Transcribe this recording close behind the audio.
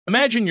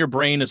Imagine your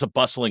brain as a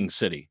bustling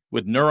city,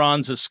 with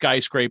neurons as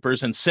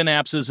skyscrapers and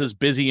synapses as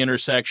busy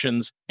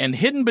intersections, and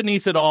hidden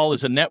beneath it all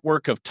is a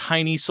network of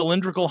tiny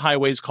cylindrical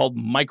highways called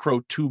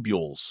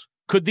microtubules.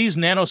 Could these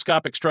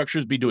nanoscopic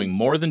structures be doing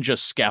more than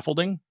just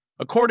scaffolding?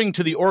 According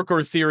to the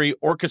ORCH-OR theory,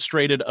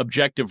 orchestrated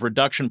objective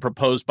reduction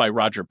proposed by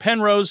Roger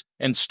Penrose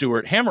and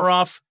Stuart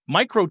Hameroff,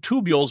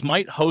 microtubules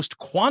might host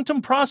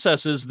quantum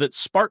processes that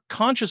spark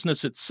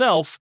consciousness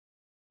itself.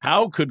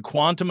 How could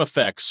quantum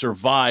effects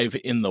survive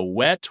in the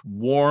wet,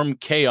 warm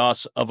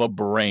chaos of a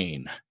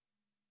brain?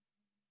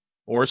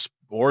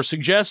 Or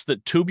suggest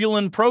that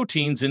tubulin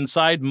proteins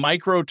inside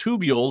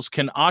microtubules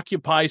can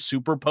occupy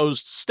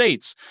superposed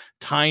states,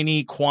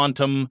 tiny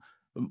quantum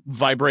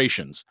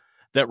vibrations,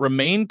 that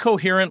remain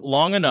coherent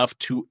long enough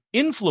to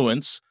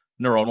influence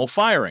neuronal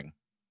firing.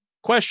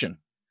 Question: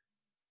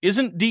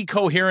 isn't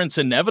decoherence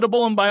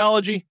inevitable in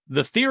biology?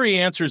 The theory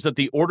answers that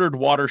the ordered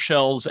water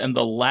shells and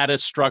the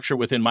lattice structure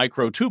within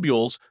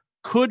microtubules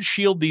could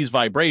shield these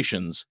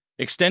vibrations,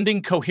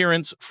 extending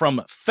coherence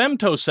from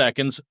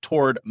femtoseconds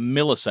toward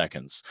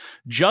milliseconds,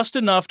 just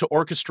enough to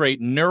orchestrate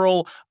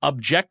neural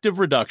objective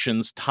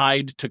reductions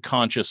tied to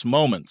conscious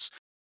moments.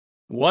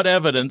 What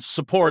evidence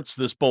supports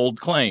this bold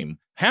claim?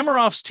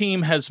 Hameroff's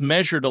team has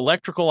measured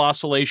electrical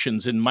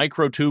oscillations in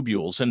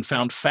microtubules and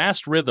found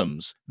fast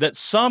rhythms that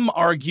some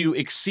argue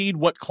exceed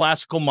what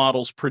classical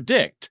models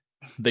predict.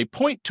 They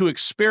point to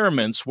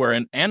experiments where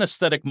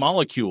anesthetic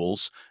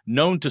molecules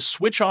known to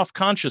switch off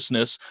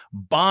consciousness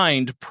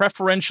bind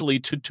preferentially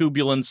to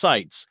tubulin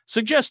sites,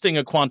 suggesting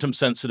a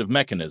quantum-sensitive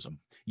mechanism.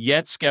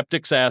 Yet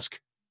skeptics ask,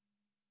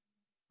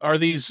 are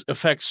these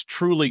effects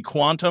truly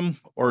quantum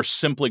or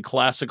simply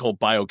classical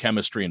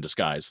biochemistry in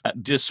disguise?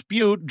 That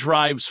dispute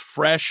drives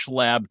fresh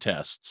lab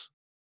tests.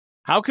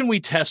 How can we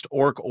test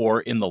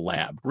ORCH-OR in the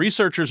lab?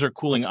 Researchers are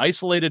cooling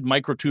isolated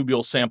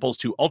microtubule samples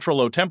to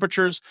ultra-low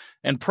temperatures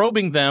and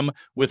probing them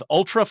with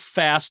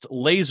ultra-fast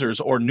lasers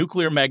or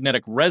nuclear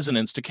magnetic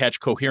resonance to catch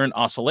coherent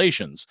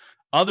oscillations.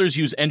 Others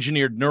use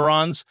engineered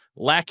neurons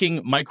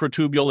lacking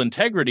microtubule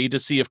integrity to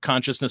see if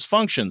consciousness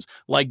functions,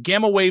 like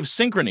gamma-wave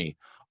synchrony.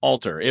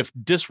 Alter. If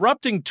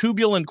disrupting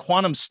tubulin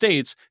quantum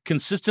states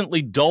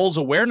consistently dulls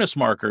awareness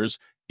markers,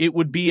 it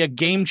would be a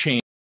game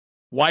changer.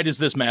 Why does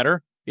this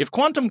matter? If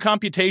quantum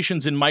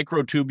computations in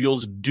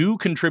microtubules do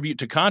contribute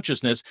to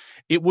consciousness,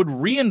 it would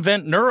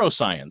reinvent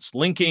neuroscience,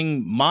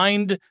 linking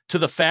mind to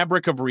the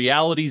fabric of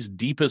reality's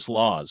deepest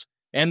laws.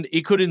 And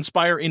it could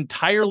inspire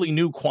entirely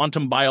new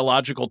quantum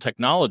biological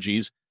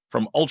technologies,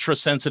 from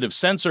ultra-sensitive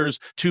sensors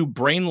to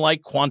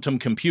brain-like quantum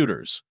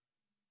computers.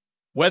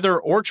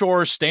 Whether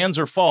ORCH-OR stands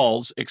or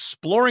falls,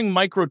 exploring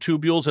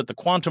microtubules at the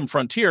quantum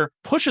frontier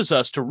pushes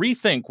us to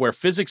rethink where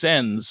physics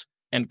ends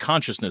and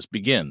consciousness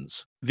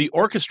begins. The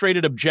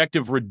orchestrated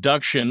objective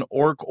reduction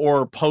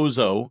ORCH-OR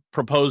POSO,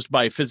 proposed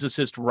by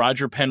physicist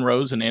Roger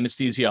Penrose and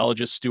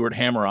anesthesiologist Stuart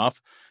Hameroff,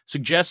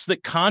 suggests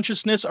that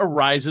consciousness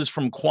arises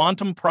from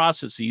quantum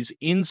processes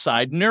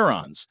inside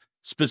neurons,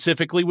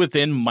 specifically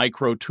within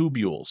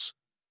microtubules.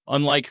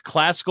 Unlike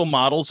classical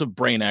models of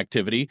brain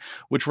activity,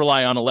 which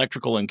rely on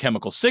electrical and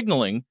chemical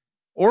signaling,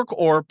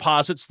 ORCH-OR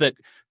posits that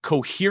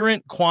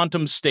coherent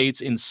quantum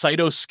states in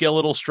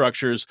cytoskeletal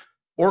structures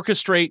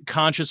orchestrate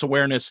conscious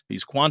awareness.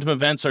 These quantum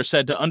events are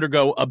said to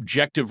undergo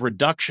objective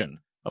reduction,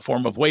 a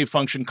form of wave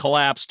function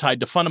collapse tied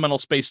to fundamental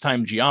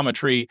spacetime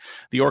geometry.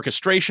 The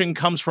orchestration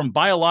comes from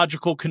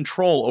biological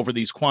control over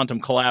these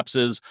quantum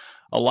collapses,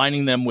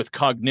 aligning them with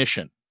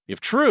cognition. If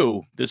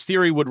true, this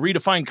theory would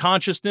redefine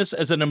consciousness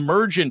as an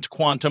emergent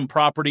quantum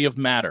property of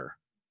matter.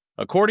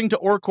 According to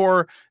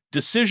ORCH-OR,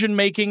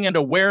 decision-making and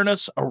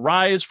awareness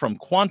arise from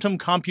quantum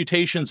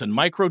computations and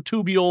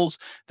microtubules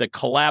that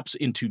collapse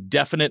into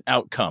definite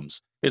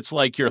outcomes. It's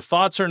like your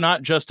thoughts are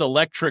not just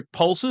electric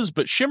pulses,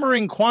 but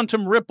shimmering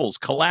quantum ripples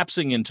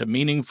collapsing into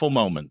meaningful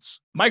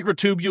moments.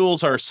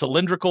 Microtubules are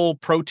cylindrical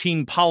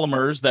protein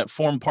polymers that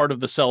form part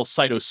of the cell's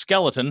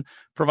cytoskeleton,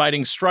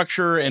 providing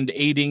structure and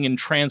aiding in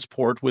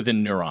transport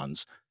within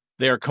neurons.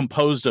 They are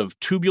composed of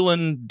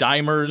tubulin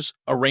dimers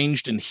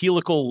arranged in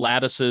helical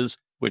lattices,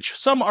 which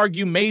some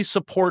argue may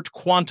support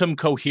quantum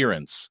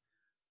coherence.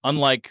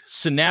 Unlike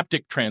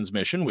synaptic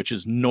transmission, which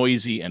is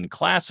noisy and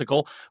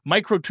classical,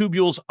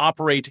 microtubules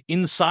operate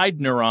inside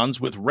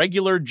neurons with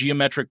regular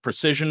geometric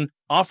precision,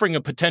 offering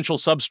a potential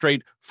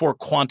substrate for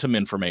quantum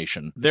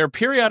information. Their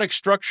periodic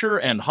structure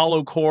and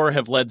hollow core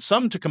have led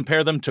some to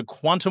compare them to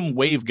quantum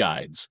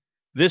waveguides.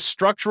 This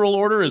structural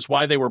order is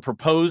why they were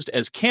proposed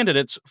as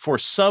candidates for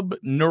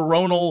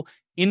subneuronal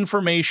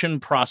information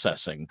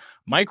processing.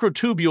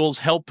 Microtubules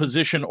help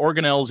position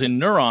organelles in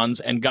neurons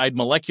and guide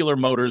molecular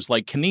motors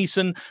like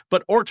kinesin,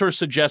 but ORCH-OR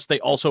suggests they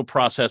also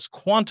process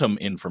quantum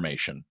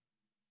information.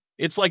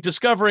 It's like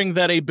discovering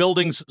that a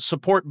building's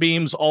support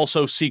beams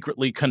also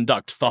secretly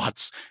conduct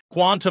thoughts.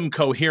 Quantum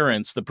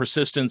coherence, the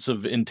persistence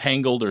of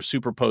entangled or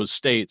superposed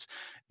states,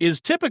 is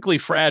typically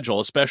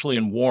fragile, especially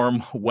in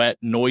warm, wet,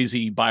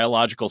 noisy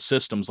biological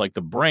systems like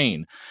the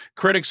brain.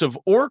 Critics of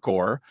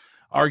ORCH-OR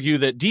argue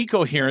that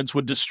decoherence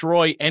would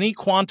destroy any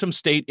quantum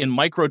state in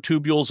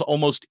microtubules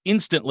almost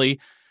instantly.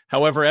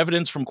 However,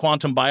 evidence from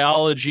quantum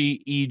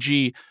biology,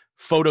 e.g.,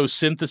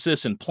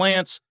 photosynthesis in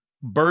plants,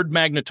 bird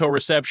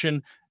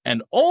magnetoreception,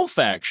 and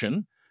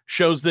olfaction,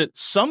 shows that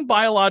some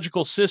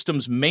biological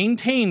systems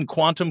maintain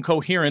quantum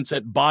coherence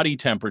at body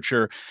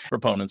temperature.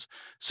 Proponents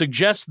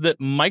suggest that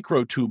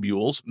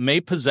microtubules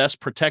may possess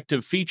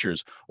protective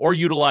features or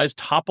utilize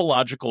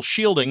topological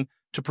shielding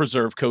to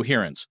preserve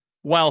coherence.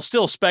 While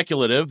still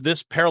speculative,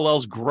 this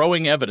parallels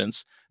growing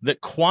evidence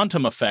that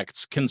quantum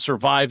effects can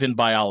survive in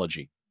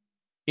biology.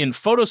 In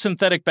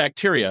photosynthetic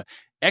bacteria,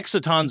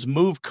 excitons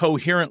move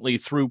coherently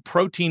through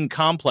protein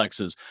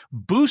complexes,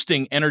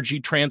 boosting energy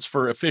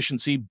transfer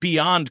efficiency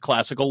beyond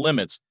classical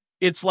limits.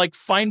 It's like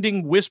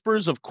finding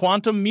whispers of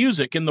quantum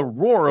music in the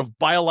roar of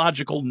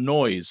biological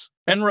noise.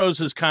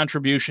 Penrose's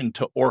contribution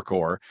to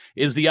ORCH-OR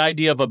is the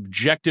idea of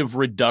objective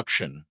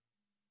reduction.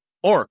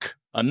 ORCH,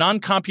 a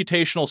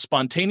non-computational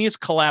spontaneous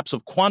collapse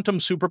of quantum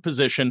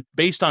superposition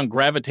based on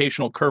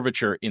gravitational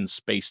curvature in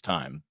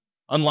spacetime.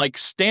 Unlike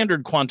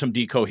standard quantum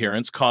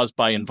decoherence caused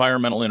by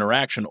environmental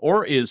interaction,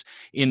 OR is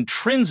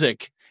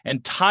intrinsic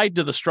and tied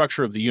to the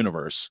structure of the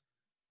universe.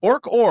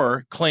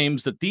 ORCH-OR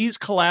claims that these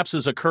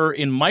collapses occur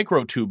in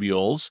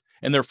microtubules,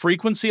 and their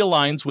frequency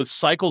aligns with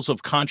cycles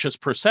of conscious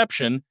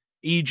perception,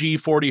 e.g.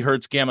 40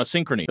 Hz gamma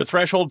synchrony. The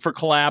threshold for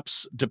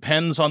collapse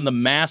depends on the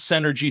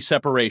mass-energy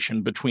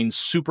separation between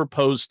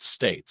superposed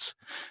states.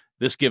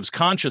 This gives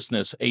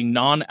consciousness a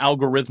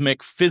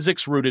non-algorithmic,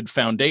 physics-rooted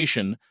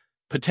foundation,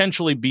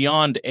 potentially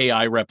beyond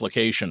AI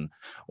replication.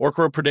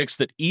 ORCH-OR predicts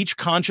that each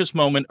conscious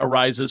moment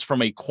arises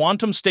from a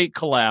quantum state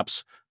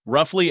collapse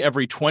roughly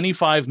every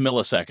 25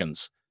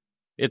 milliseconds.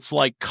 It's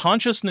like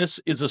consciousness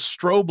is a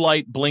strobe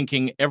light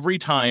blinking every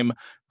time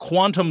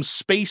quantum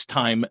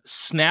space-time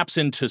snaps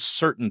into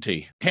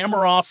certainty.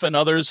 Hameroff and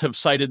others have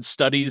cited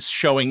studies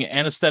showing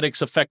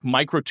anesthetics affect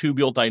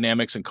microtubule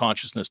dynamics and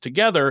consciousness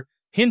together,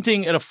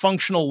 hinting at a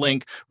functional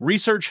link.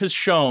 Research has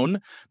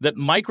shown that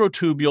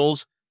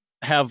microtubules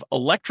have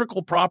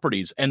electrical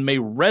properties and may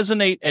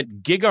resonate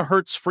at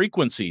gigahertz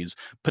frequencies,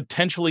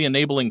 potentially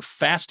enabling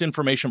fast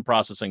information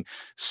processing.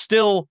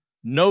 Still,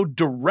 no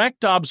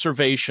direct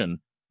observation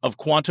of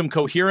quantum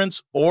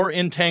coherence or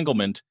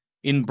entanglement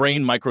in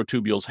brain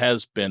microtubules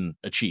has been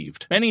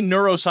achieved. Many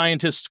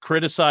neuroscientists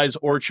criticize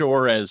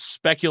ORCH-OR as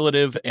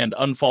speculative and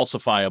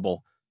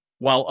unfalsifiable,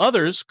 while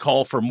others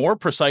call for more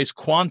precise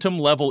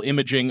quantum-level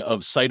imaging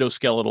of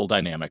cytoskeletal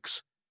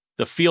dynamics.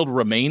 The field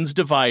remains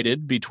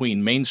divided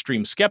between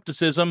mainstream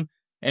skepticism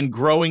and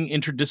growing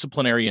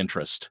interdisciplinary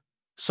interest.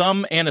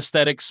 Some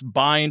anesthetics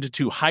bind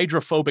to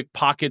hydrophobic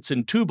pockets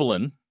in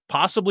tubulin,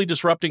 possibly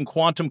disrupting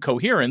quantum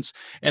coherence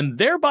and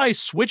thereby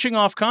switching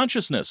off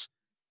consciousness.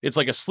 It's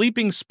like a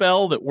sleeping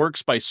spell that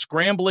works by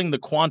scrambling the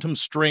quantum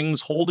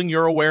strings holding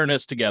your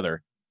awareness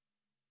together.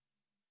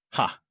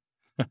 Ha!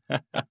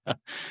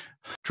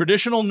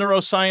 Traditional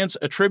neuroscience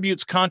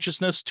attributes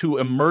consciousness to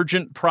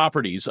emergent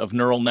properties of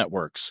neural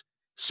networks,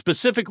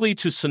 specifically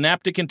to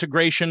synaptic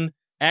integration,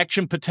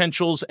 action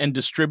potentials, and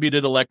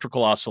distributed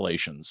electrical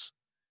oscillations.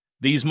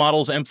 These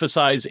models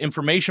emphasize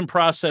information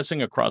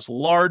processing across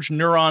large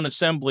neuron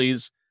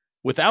assemblies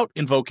without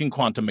invoking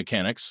quantum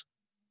mechanics.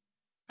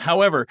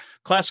 However,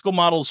 classical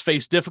models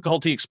face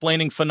difficulty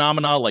explaining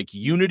phenomena like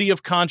unity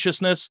of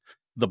consciousness,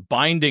 the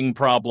binding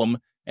problem,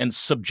 and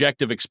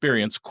subjective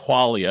experience,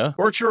 qualia.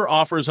 ORCH-OR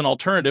offers an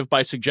alternative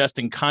by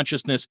suggesting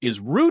consciousness is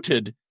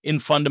rooted in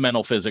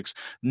fundamental physics,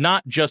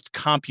 not just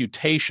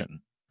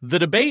computation. The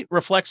debate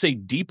reflects a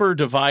deeper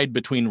divide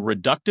between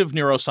reductive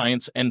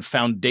neuroscience and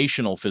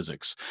foundational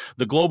physics.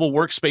 The global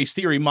workspace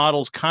theory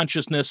models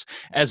consciousness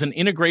as an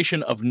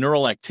integration of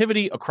neural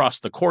activity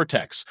across the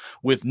cortex,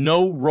 with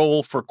no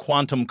role for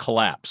quantum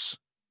collapse.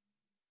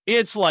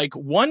 It's like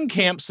one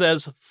camp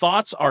says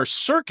thoughts are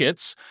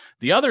circuits,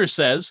 the other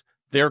says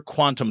they're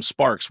quantum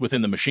sparks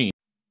within the machine.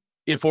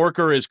 If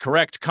ORCH-OR is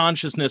correct,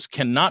 consciousness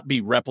cannot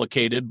be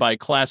replicated by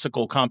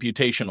classical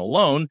computation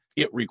alone.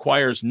 It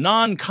requires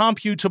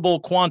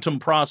non-computable quantum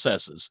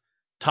processes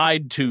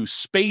tied to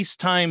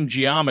space-time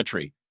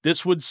geometry.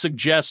 This would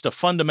suggest a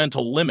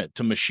fundamental limit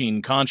to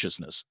machine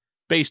consciousness.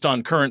 Based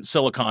on current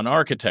silicon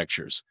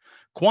architectures,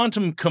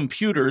 quantum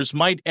computers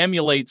might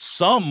emulate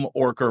some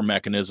ORCH-OR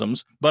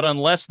mechanisms, but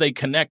unless they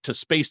connect to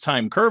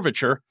space-time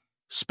curvature,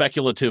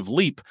 speculative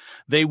leap,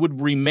 they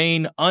would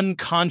remain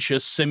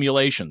unconscious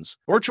simulations.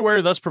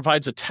 ORCH-OR thus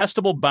provides a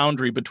testable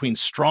boundary between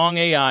strong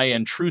AI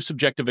and true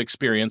subjective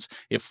experience.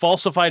 If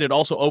falsified, it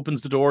also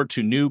opens the door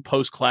to new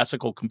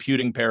post-classical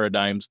computing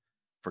paradigms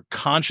for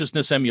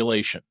consciousness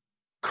emulation.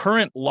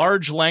 Current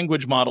large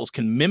language models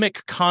can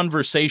mimic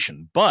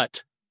conversation,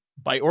 but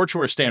by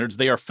ORCH-OR standards,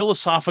 they are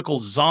philosophical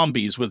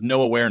zombies with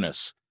no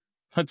awareness.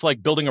 It's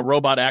like building a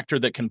robot actor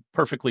that can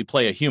perfectly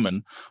play a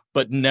human,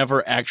 but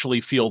never actually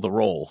feel the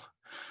role.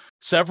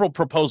 Several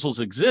proposals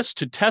exist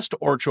to test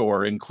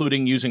ORCH-OR,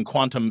 including using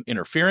quantum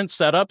interference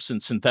setups in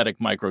synthetic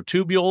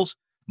microtubules,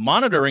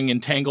 monitoring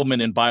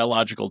entanglement in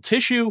biological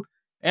tissue,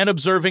 and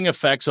observing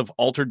effects of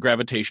altered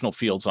gravitational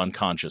fields on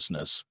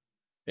consciousness.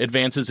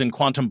 Advances in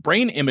quantum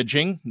brain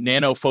imaging,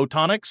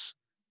 nanophotonics,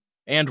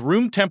 And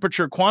room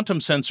temperature quantum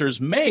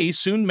sensors may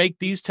soon make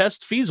these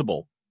tests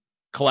feasible.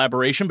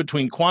 Collaboration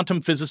between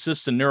quantum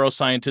physicists and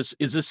neuroscientists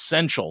is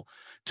essential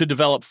to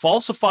develop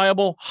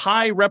falsifiable,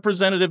 high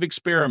representative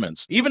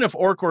experiments. Even if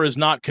ORCH-OR is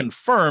not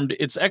confirmed,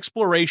 its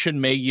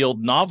exploration may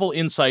yield novel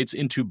insights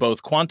into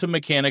both quantum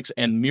mechanics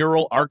and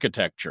neural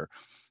architecture.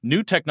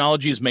 New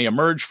technologies may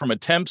emerge from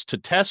attempts to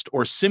test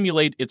or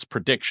simulate its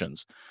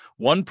predictions.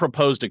 One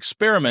proposed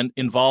experiment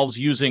involves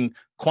using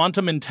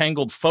quantum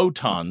entangled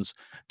photons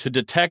to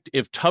detect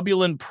if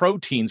tubulin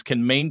proteins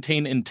can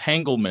maintain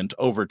entanglement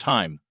over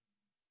time.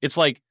 It's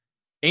like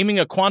aiming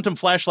a quantum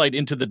flashlight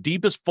into the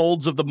deepest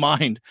folds of the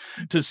mind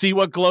to see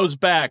what glows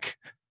back.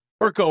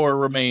 ORCH-OR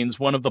remains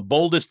one of the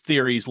boldest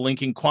theories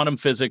linking quantum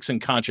physics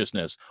and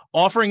consciousness,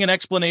 offering an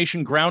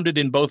explanation grounded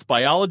in both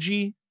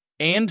biology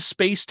and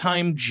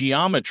space-time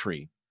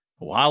geometry.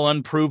 While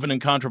unproven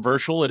and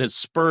controversial, it has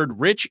spurred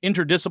rich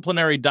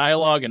interdisciplinary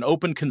dialogue and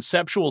open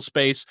conceptual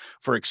space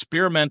for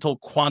experimental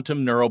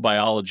quantum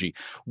neurobiology.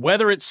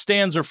 Whether it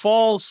stands or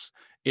falls,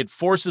 it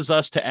forces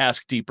us to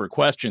ask deeper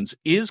questions.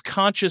 Is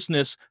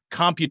consciousness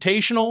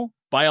computational,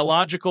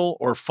 biological,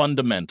 or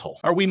fundamental?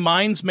 Are we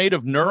minds made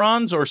of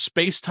neurons or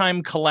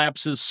space-time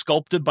collapses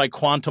sculpted by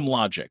quantum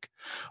logic?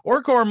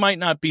 ORCH-OR might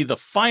not be the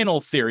final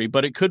theory,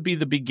 but it could be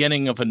the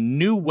beginning of a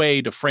new way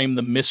to frame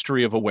the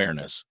mystery of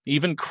awareness.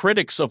 Even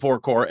critics of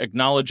ORCH-OR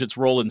acknowledge its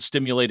role in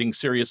stimulating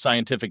serious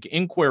scientific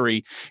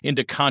inquiry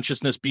into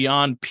consciousness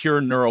beyond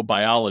pure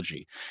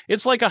neurobiology.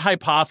 It's like a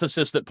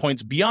hypothesis that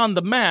points beyond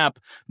the map,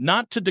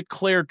 not to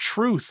declare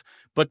truth,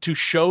 but to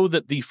show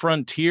that the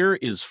frontier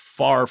is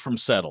far from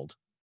settled.